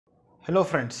Hello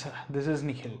friends, this is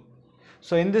Nikhil.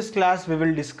 So in this class we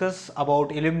will discuss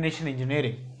about illumination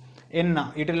engineering in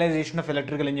utilization of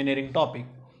electrical engineering topic.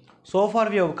 So far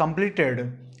we have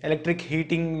completed electric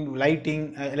heating,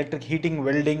 lighting, electric heating,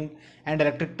 welding and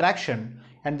electric traction,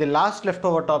 and the last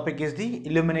leftover topic is the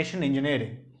illumination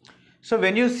engineering. So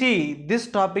when you see this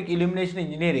topic illumination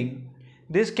engineering,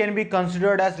 this can be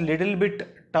considered as little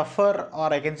bit tougher,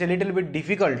 or I can say little bit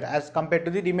difficult as compared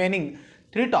to the remaining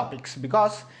three topics,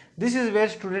 because this is where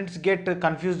students get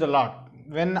confused a lot.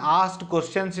 When asked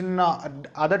questions in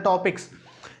other topics,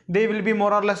 they will be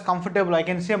more or less comfortable, I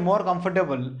can say more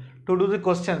comfortable to do the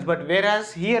questions, but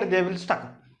whereas here they will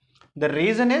stuck. The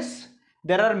reason is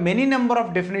there are many number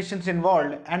of definitions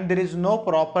involved and there is no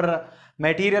proper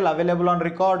material available on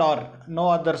record or no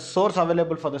other source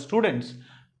available for the students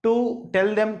to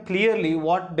tell them clearly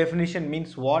what definition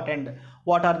means what and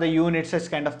what are the units, such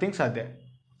kind of things are there.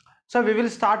 So we will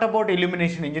start about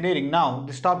illumination engineering now,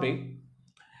 this topic.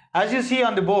 As you see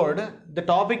on the board, the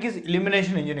topic is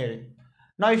illumination engineering.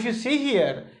 Now if you see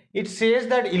here, it says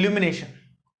that illumination.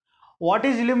 What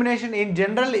is illumination? In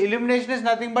general, illumination is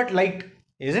nothing but light,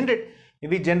 isn't it?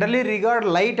 We generally regard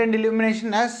light and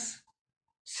illumination as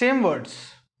same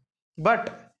words,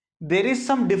 but there is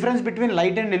some difference between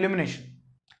light and illumination.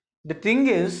 The thing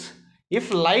is,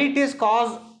 if light is a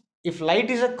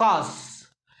cause,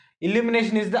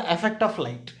 illumination is the effect of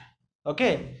light.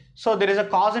 Okay, so there is a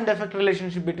cause and effect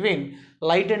relationship between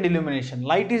light and illumination.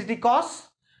 Light is the cause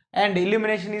and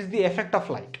illumination is the effect of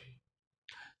light.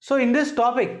 So in this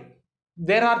topic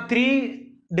there are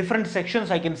three different sections,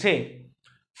 I can say.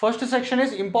 First section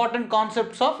is important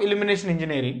concepts of illumination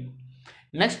engineering.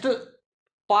 Next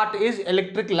part is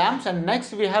electric lamps, and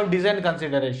next we have design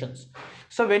considerations.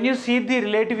 So when you see the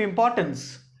relative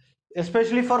importance,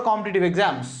 especially for competitive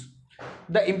exams,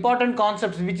 the important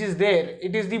concepts which is there,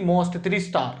 it is the most 3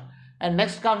 star, and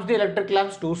next comes the electric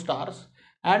lamps 2 stars,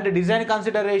 and the design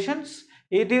considerations,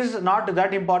 it is not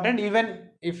that important. Even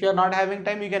if you are not having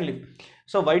time, you can leave.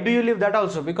 So why do you leave that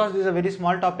also? Because this is a very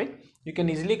small topic, you can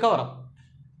easily cover up.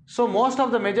 So most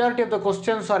of the majority of the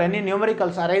questions or any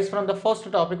numericals arise from the first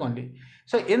topic only.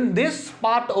 So in this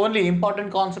part only,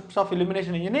 important concepts of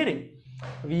illumination engineering,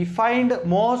 we find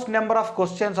most number of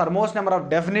questions or most number of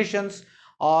definitions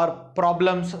or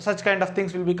problems, such kind of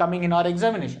things will be coming in our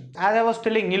examination. As I was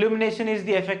telling, illumination is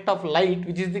the effect of light,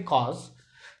 which is the cause.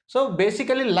 So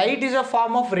basically light is a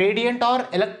form of radiant or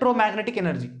electromagnetic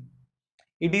energy.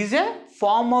 It is a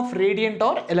form of radiant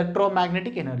or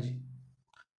electromagnetic energy.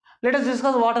 Let us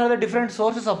discuss what are the different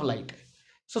sources of light.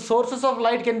 So sources of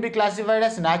light can be classified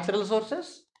as natural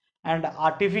sources and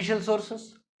artificial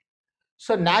sources.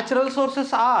 So natural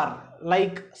sources are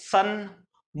like sun,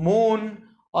 moon,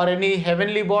 or any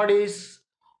heavenly bodies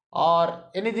or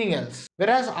anything else.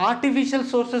 Whereas artificial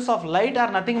sources of light are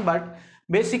nothing but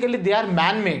basically they are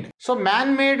man-made. So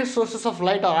man-made sources of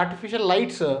light or artificial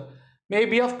lights may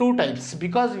be of two types.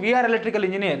 Because we are electrical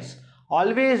engineers,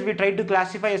 always we try to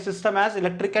classify a system as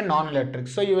electric and non-electric.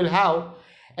 So you will have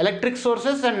electric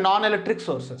sources and non-electric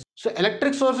sources. So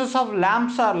electric sources of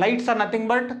lamps or lights are nothing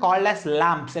but called as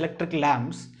lamps, electric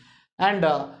lamps, and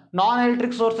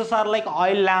non-electric sources are like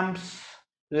oil lamps,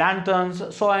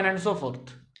 lanterns, so on and so forth.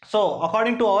 So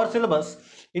according to our syllabus,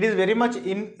 it is very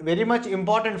much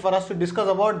important for us to discuss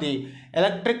about the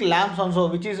electric lamps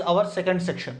also, which is our second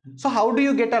section. So how do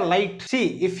you get a light?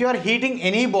 See, if you are heating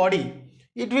any body,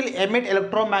 it will emit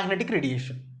electromagnetic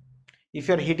radiation. If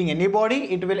you are heating any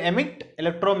body, it will emit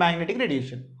electromagnetic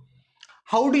radiation.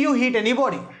 How do you heat any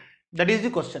body? That is the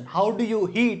question. How do you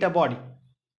heat a body?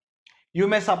 You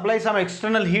may supply some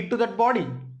external heat to that body,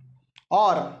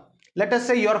 or let us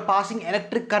say you are passing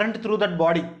electric current through that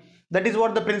body. That is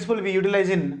what the principle we utilize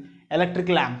in electric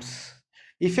lamps.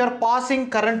 If you are passing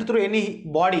current through any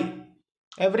body,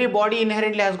 every body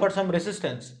inherently has got some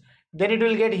resistance. Then it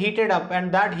will get heated up,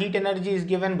 and that heat energy is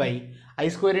given by I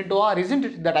square into R, isn't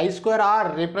it? That I square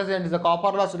R represents the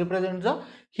copper loss, represents the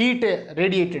heat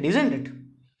radiated, isn't it?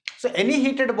 So any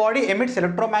heated body emits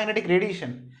electromagnetic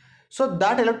radiation. So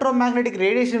that electromagnetic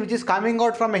radiation which is coming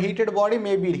out from a heated body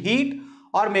may be heat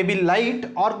or maybe light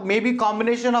or maybe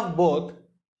combination of both.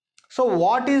 So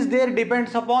what is there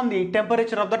depends upon the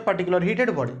temperature of that particular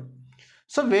heated body.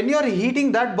 So when you are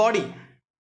heating that body,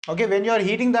 okay, when you are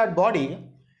heating that body,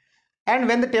 and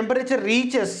when the temperature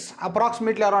reaches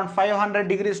approximately around 500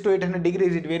 degrees to 800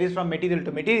 degrees, it varies from material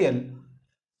to material,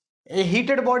 a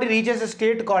heated body reaches a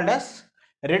state called as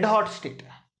red hot state.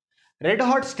 Red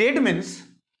hot state means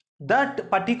that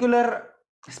particular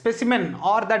specimen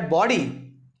or that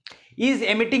body is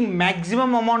emitting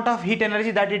maximum amount of heat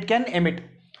energy that it can emit,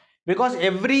 because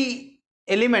every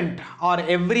element or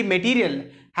every material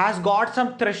has got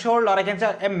some threshold, or I can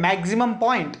say a maximum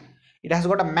point. It has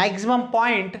got a maximum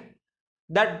point.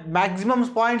 That maximum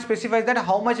point specifies that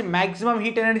how much maximum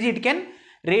heat energy it can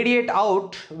radiate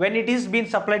out when it is being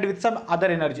supplied with some other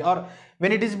energy, or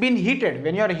when it is being heated.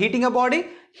 When you are heating a body,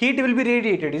 heat will be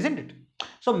radiated, isn't it?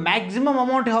 So maximum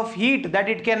amount of heat that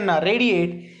it can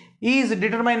radiate is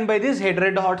determined by this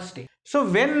red hot state. So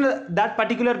when that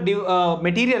particular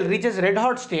material reaches red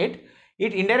hot state,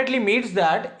 it indirectly means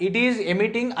that it is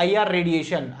emitting IR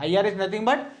radiation. IR is nothing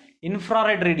but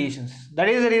infrared radiations. That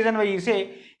is the reason why you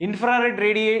say infrared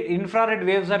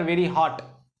waves are very hot.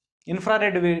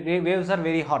 Infrared waves are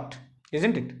very hot,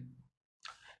 isn't it?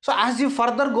 So as you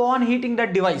further go on heating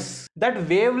that device, that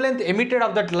wavelength emitted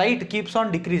of that light keeps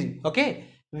on decreasing. Okay,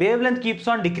 wavelength keeps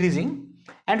on decreasing,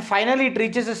 and finally it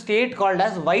reaches a state called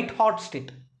as white hot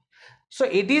state. So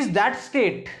it is that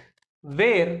state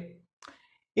where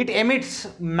it emits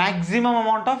maximum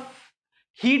amount of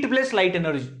heat plus light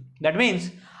energy. That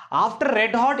means after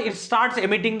red hot it starts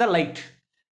emitting the light.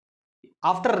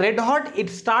 After red hot it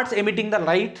starts emitting the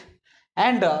light,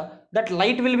 and that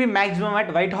light will be maximum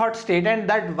at white hot state, and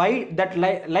that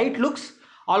light looks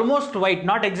almost white,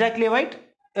 not exactly white,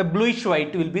 a bluish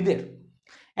white will be there,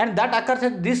 and that occurs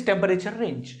at this temperature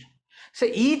range. So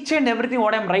each and everything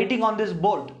what I am writing on this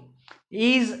board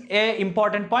is a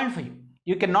important point for you.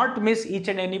 You cannot miss each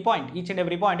and every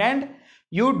point, and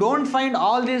you don't find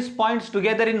all these points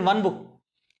together in one book.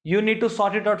 You need to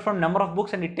sort it out from number of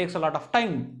books, and it takes a lot of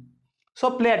time.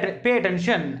 So pay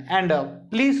attention, and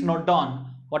please note down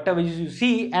whatever you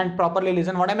see and properly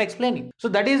listen what I am explaining. So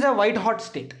that is a white hot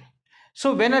state.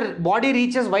 So when a body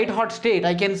reaches white hot state,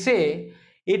 I can say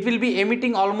it will be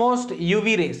emitting almost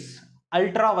UV rays,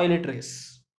 ultraviolet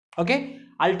rays. Okay,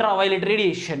 ultraviolet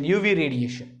radiation, UV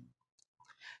radiation.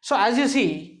 So as you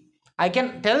see, I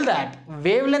can tell that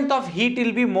wavelength of heat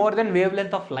will be more than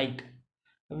wavelength of light.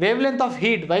 Wavelength of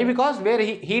heat, why? Because where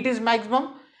heat is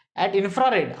maximum at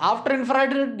infrared. After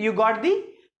infrared you got the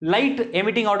light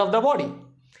emitting out of the body.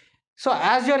 So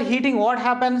as you are heating, what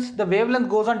happens? The wavelength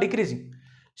goes on decreasing.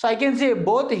 So I can say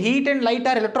both heat and light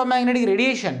are electromagnetic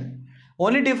radiation.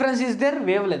 Only difference is their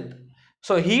wavelength.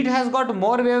 So heat has got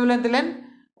more wavelength length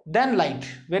than light.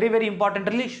 Very, very important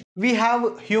relation. We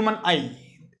have human eye.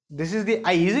 This is the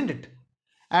eye, isn't it?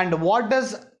 And what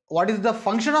is the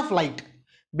function of light?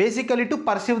 Basically to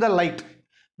perceive the light.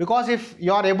 Because if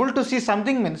you are able to see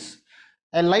something, means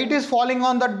a light is falling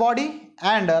on that body,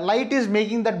 and light is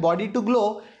making that body to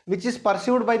glow, which is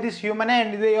perceived by this human eye,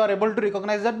 and they are able to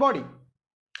recognize that body.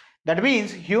 That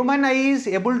means human eye is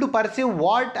able to perceive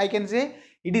what I can say,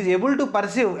 it is able to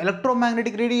perceive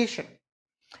electromagnetic radiation.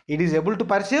 It is able to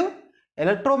perceive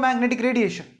electromagnetic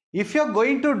radiation. If you are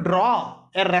going to draw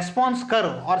a response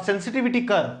curve or sensitivity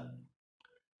curve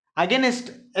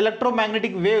against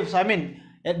electromagnetic waves, I mean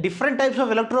different types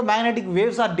of electromagnetic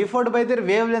waves are differed by their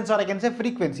wavelengths, or I can say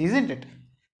frequency, isn't it?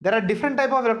 There are different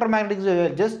type of electromagnetic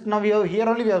waves. Just now here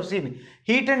only we have seen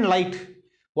heat and light.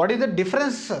 What is the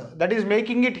difference that is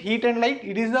making it heat and light?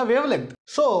 It is the wavelength.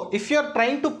 So if you are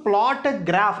trying to plot a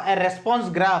graph, a response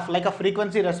graph like a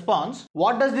frequency response,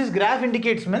 what does this graph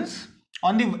indicates? Means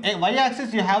on the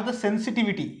y-axis you have the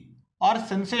sensitivity or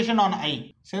sensation on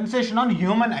eye, sensation on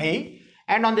human eye,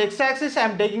 and on the x-axis I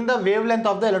am taking the wavelength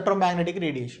of the electromagnetic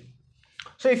radiation.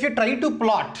 So if you try to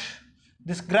plot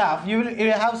this graph, you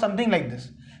will have something like this.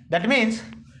 That means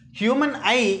human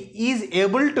eye is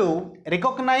able to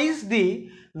recognize the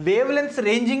wavelengths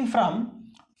ranging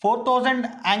from 4000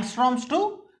 angstroms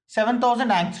to 7000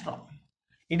 angstrom.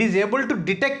 It is able to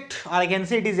detect, or I can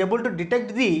say it is able to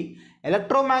detect the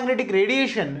electromagnetic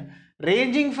radiation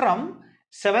ranging from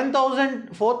 4000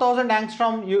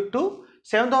 angstrom to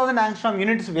 7000 angstrom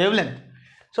units wavelength.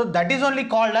 So that is only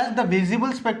called as the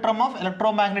visible spectrum of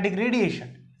electromagnetic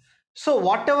radiation. So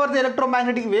whatever the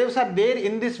electromagnetic waves are there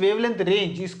in this wavelength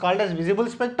range is called as visible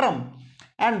spectrum,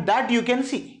 and that you can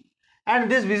see. And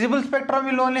this visible spectrum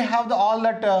will only have all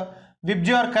that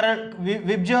Vibgyor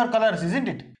colors, isn't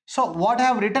it? So what I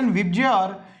have written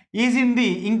Vibgyor is in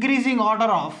the increasing order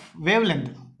of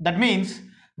wavelength. That means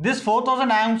this 4000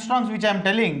 angstroms which I am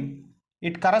telling,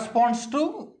 it corresponds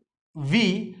to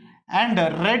V, and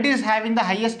red is having the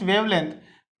highest wavelength,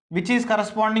 which is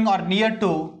corresponding or near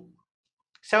to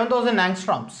 7000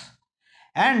 angstroms.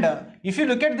 And if you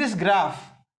look at this graph,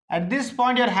 at this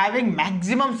point you are having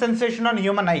maximum sensation on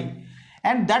human eye,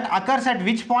 and that occurs at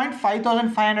which point?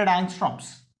 5500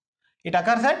 angstroms. It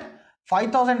occurs at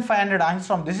 5500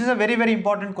 angstrom. This is a very, very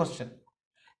important question.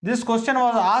 This question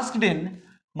was asked in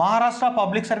Maharashtra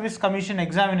Public Service Commission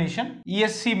examination,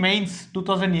 ESC Mains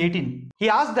 2018. He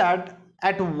asked that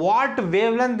at what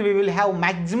wavelength we will have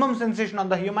maximum sensation on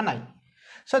the human eye.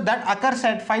 So that occurs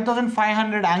at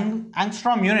 5500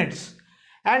 angstrom units.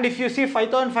 And if you see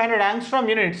 5500 angstrom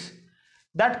units,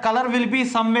 that color will be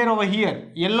somewhere over here,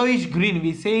 yellowish green.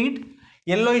 We say it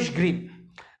yellowish green.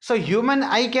 So human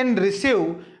eye can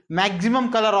receive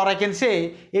maximum color, or I can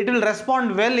say it will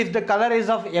respond well if the color is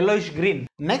of yellowish green.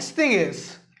 Next thing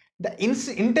is the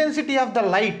intensity of the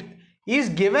light is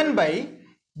given by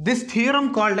this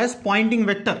theorem called as Poynting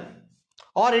vector,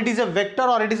 or it is a vector,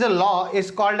 or it is a law,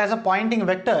 is called as a Poynting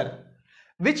vector,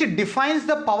 which defines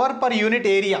the power per unit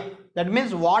area. That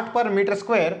means watt per meter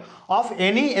square of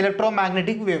any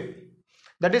electromagnetic wave.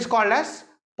 That is called as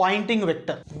Poynting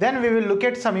vector. Then we will look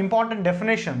at some important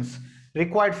definitions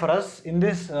required for us in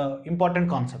this important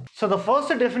concept. So the first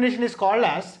definition is called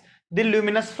as the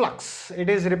luminous flux. It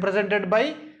is represented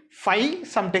by phi.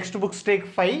 Some textbooks take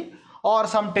phi, or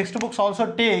some textbooks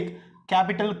also take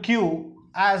capital Q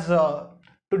as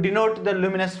to denote the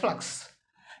luminous flux.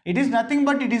 It is nothing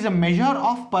but it is a measure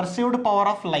of perceived power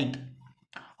of light,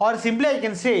 or simply I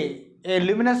can say a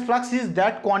luminous flux is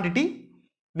that quantity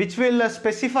which will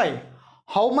specify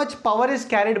how much power is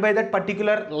carried by that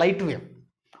particular light wave.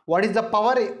 What is the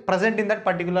power present in that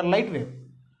particular light wave?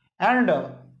 And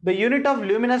the unit of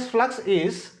luminous flux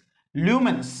is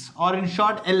lumens, or in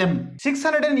short LM.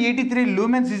 683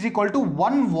 lumens is equal to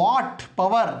 1 watt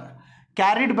power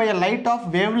carried by a light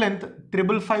of wavelength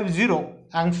 5550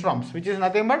 angstroms, which is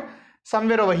nothing but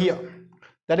somewhere over here.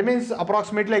 That means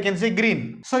approximately I can say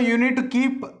green. So you need to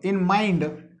keep in mind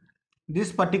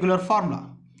this particular formula.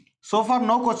 So far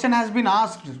no question has been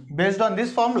asked based on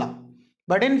this formula,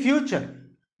 but in future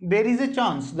there is a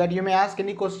chance that you may ask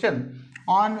any question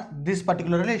on this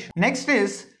particular relation. Next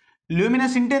is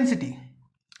luminous intensity.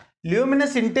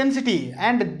 Luminous intensity,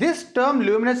 and this term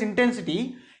luminous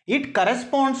intensity, it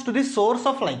corresponds to the source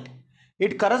of light.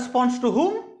 It corresponds to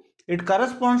whom? It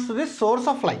corresponds to the source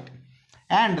of light,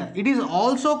 and it is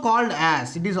also called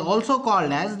as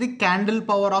the candle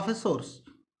power of a source.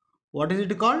 What is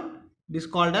it called? It is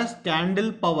called as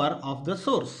candle power of the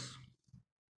source.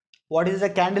 What is the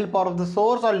candle power of the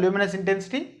source or luminous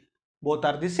intensity? Both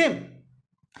are the same.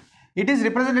 It is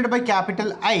represented by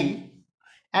capital I,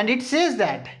 and it says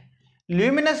that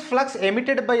luminous flux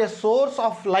emitted by a source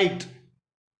of light.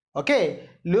 Okay,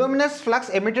 luminous flux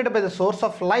emitted by the source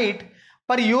of light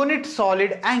per unit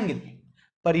solid angle.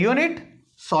 Per unit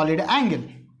solid angle.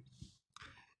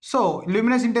 So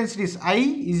luminous intensity is I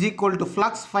is equal to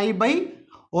flux phi by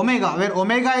omega, where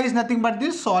omega is nothing but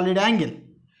this solid angle.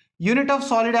 Unit of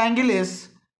solid angle is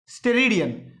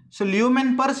steradian. So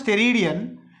lumen per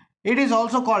steradian, it is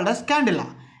also called as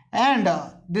candela. And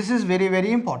this is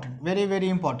very important, very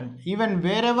important. Even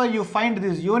wherever you find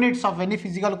these units of any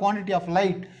physical quantity of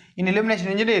light in illumination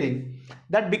engineering,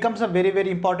 that becomes a very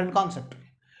important concept.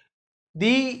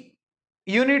 The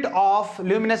unit of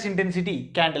luminous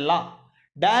intensity, candela.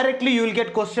 Directly you will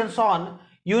get questions on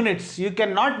units. You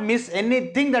cannot miss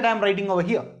anything that I am writing over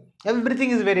here. Everything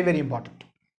is very important.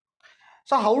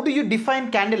 So how do you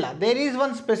define candela? There is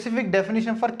one specific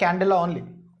definition for candela only.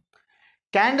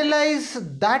 Candela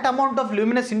is that amount of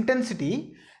luminous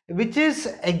intensity which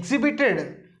is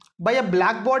exhibited by a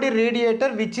black body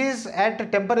radiator which is at a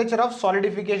temperature of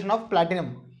solidification of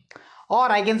platinum. Or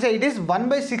I can say it is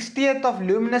 1/60th of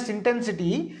luminous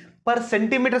intensity per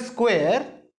centimeter square.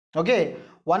 Okay,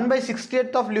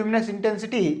 1/60th of luminous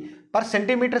intensity per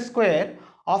centimeter square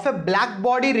of a black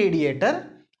body radiator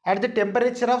at the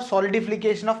temperature of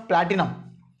solidification of platinum.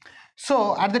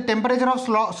 So at the temperature of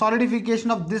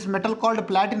solidification of this metal called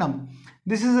platinum,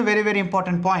 this is a very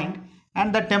important point,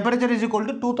 and the temperature is equal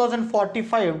to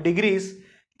 2045 degrees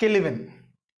Kelvin.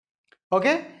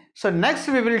 Okay, so next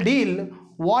we will deal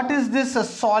what is this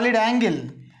solid angle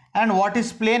and what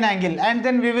is plane angle, and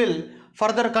then we will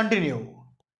further continue.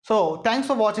 So thanks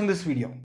for watching this video.